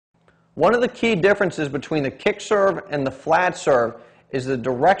One of the key differences between the kick serve and the flat serve is the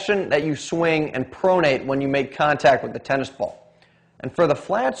direction that you swing and pronate when you make contact with the tennis ball. And for the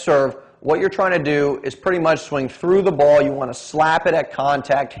flat serve, what you're trying to do is pretty much swing through the ball. You want to slap it at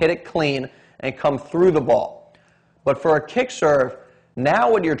contact, hit it clean, and come through the ball. But for a kick serve,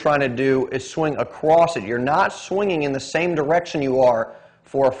 now what you're trying to do is swing across it. You're not swinging in the same direction you are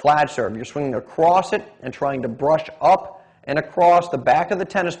for a flat serve. You're swinging across it and trying to brush up and across the back of the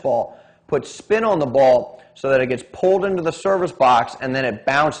tennis ball, put spin on the ball so that it gets pulled into the service box and then it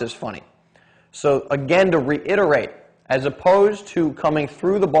bounces funny. So again, to reiterate, as opposed to coming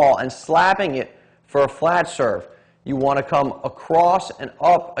through the ball and slapping it for a flat serve, you want to come across and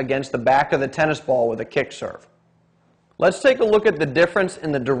up against the back of the tennis ball with a kick serve. Let's take a look at the difference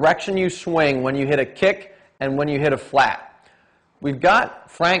in the direction you swing when you hit a kick and when you hit a flat. We've got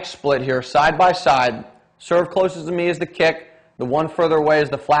Frank's split here side by side. Serve closest to me is the kick, the one further away is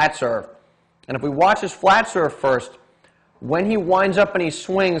the flat serve. And if we watch his flat serve first, when he winds up and he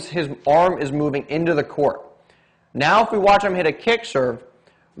swings, his arm is moving into the court. Now if we watch him hit a kick serve,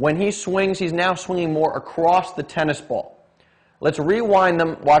 when he swings, he's now swinging more across the tennis ball. Let's rewind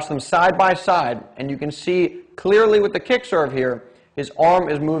them, watch them side by side, and you can see clearly with the kick serve here, his arm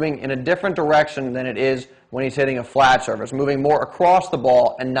is moving in a different direction than it is when he's hitting a flat serve. It's moving more across the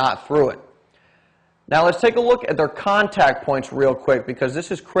ball and not through it. Now let's take a look at their contact points real quick because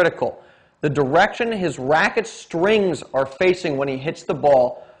this is critical. The direction his racket strings are facing when he hits the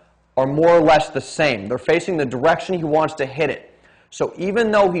ball are more or less the same. They're facing the direction he wants to hit it. So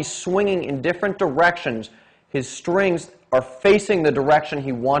even though he's swinging in different directions, his strings are facing the direction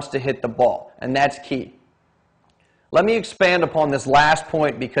he wants to hit the ball, and that's key. Let me expand upon this last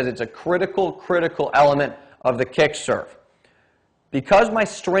point because it's a critical element of the kick serve. Because my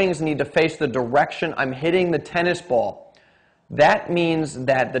strings need to face the direction I'm hitting the tennis ball, that means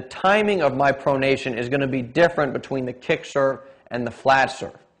that the timing of my pronation is going to be different between the kick serve and the flat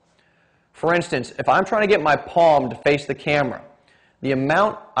serve. For instance, if I'm trying to get my palm to face the camera, the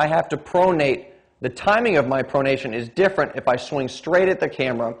amount I have to pronate, the timing of my pronation is different if I swing straight at the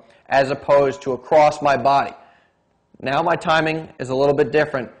camera as opposed to across my body. Now my timing is a little bit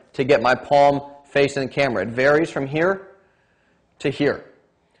different to get my palm facing the camera. It varies from here to here.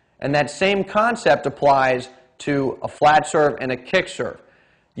 And that same concept applies to a flat serve and a kick serve.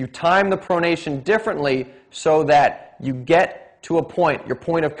 You time the pronation differently so that you get to a point, your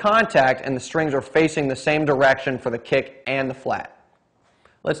point of contact, and the strings are facing the same direction for the kick and the flat.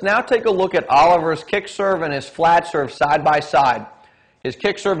 Let's now take a look at Oliver's kick serve and his flat serve side by side. His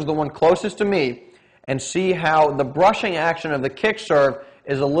kick serve is the one closest to me, and see how the brushing action of the kick serve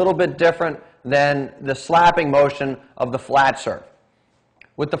is a little bit different than the slapping motion of the flat serve.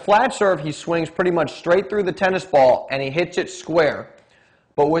 With the flat serve, he swings pretty much straight through the tennis ball and he hits it square.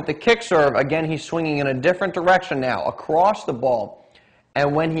 But with the kick serve, again, he's swinging in a different direction now, across the ball.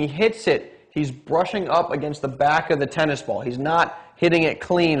 And when he hits it, he's brushing up against the back of the tennis ball. He's not hitting it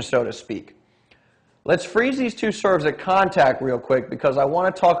clean, so to speak. Let's freeze these two serves at contact real quick because I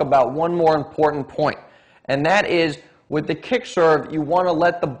want to talk about one more important point. And that is, with the kick serve, you want to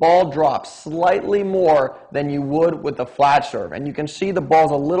let the ball drop slightly more than you would with the flat serve. And you can see the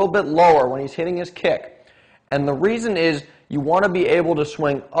ball's a little bit lower when he's hitting his kick. And the reason is you want to be able to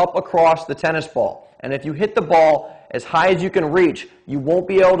swing up across the tennis ball. And if you hit the ball as high as you can reach, you won't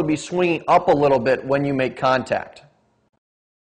be able to be swinging up a little bit when you make contact.